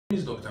My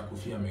name is Dr.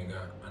 Kofi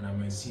Amegah, and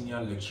I'm a senior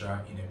lecturer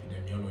in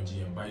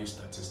epidemiology and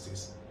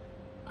biostatistics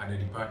at the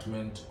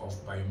Department of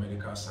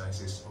Biomedical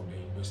Sciences of the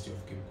University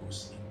of Cape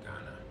Coast in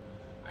Ghana.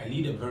 I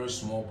lead a very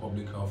small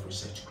public health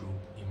research group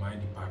in my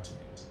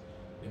department.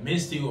 The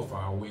mainstay of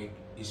our work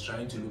is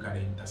trying to look at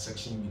the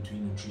intersection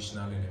between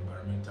nutritional and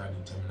environmental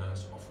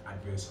determinants of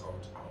adverse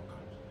health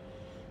outcomes.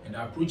 And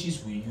the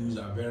approaches we use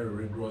are very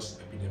rigorous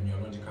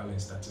epidemiological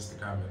and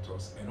statistical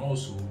methods, and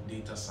also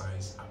data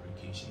science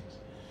applications.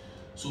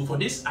 So for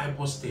this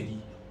iPOP study,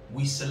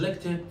 we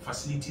selected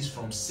facilities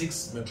from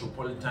 6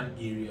 metropolitan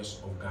areas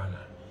of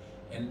Ghana,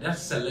 and that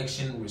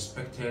selection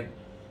respected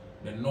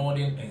the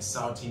northern and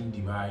southern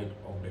divide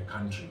of the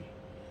country.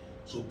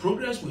 So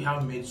progress we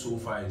have made so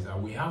far is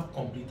that we have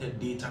completed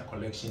data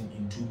collection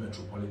in 2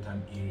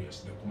 metropolitan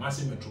areas, the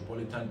Kumasi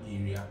metropolitan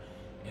area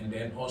and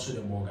then also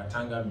the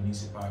Bolgatanga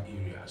municipal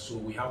area. So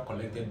we have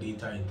collected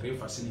data in 3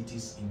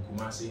 facilities in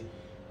Kumasi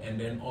and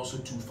then also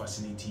 2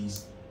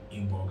 facilities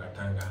in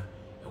Bolgatanga.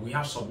 And we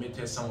have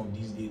submitted some of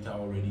these data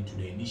already to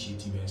the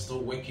initiative and still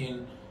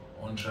working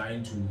on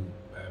trying to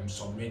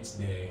submit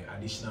the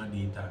additional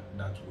data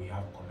that we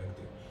have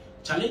collected.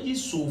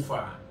 Challenges so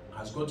far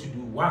has got to do,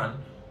 one,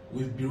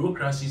 with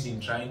bureaucracies in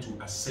trying to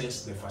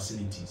assess the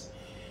facilities.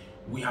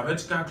 We have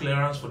ethical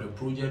clearance for the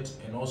project,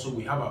 and also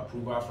we have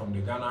approval from the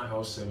Ghana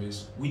Health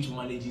Service, which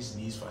manages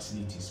these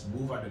facilities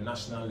both at the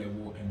national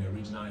level and the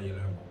regional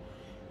level.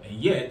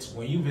 And yet,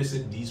 when you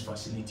visit these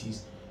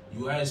facilities,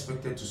 you are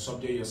expected to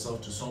subject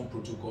yourself to some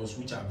protocols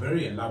which are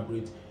very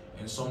elaborate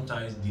and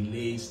sometimes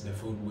delays the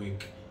field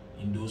work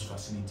in those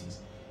facilities.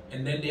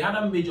 And then the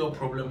other major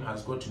problem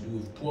has got to do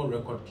with poor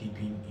record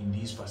keeping in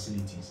these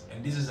facilities.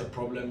 And this is a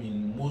problem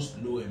in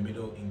most low and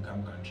middle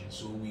income countries.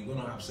 So we're going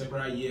to have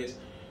several years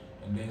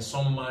and then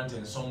some months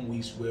and some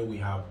weeks where we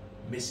have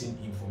missing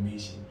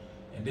information.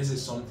 And this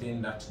is something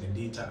that the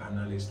data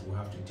analysts will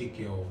have to take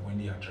care of when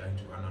they are trying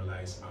to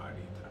analyze our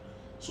data.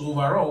 So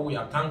overall, we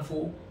are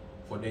thankful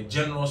for the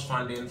generous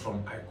funding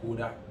from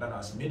ICODA that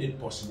has made it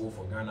possible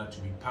for Ghana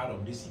to be part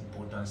of this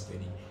important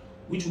study,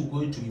 which will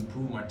go to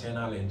improve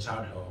maternal and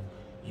child health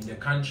in the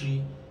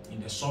country,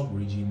 in the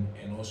sub-region,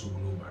 and also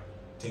globally.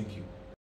 Thank you.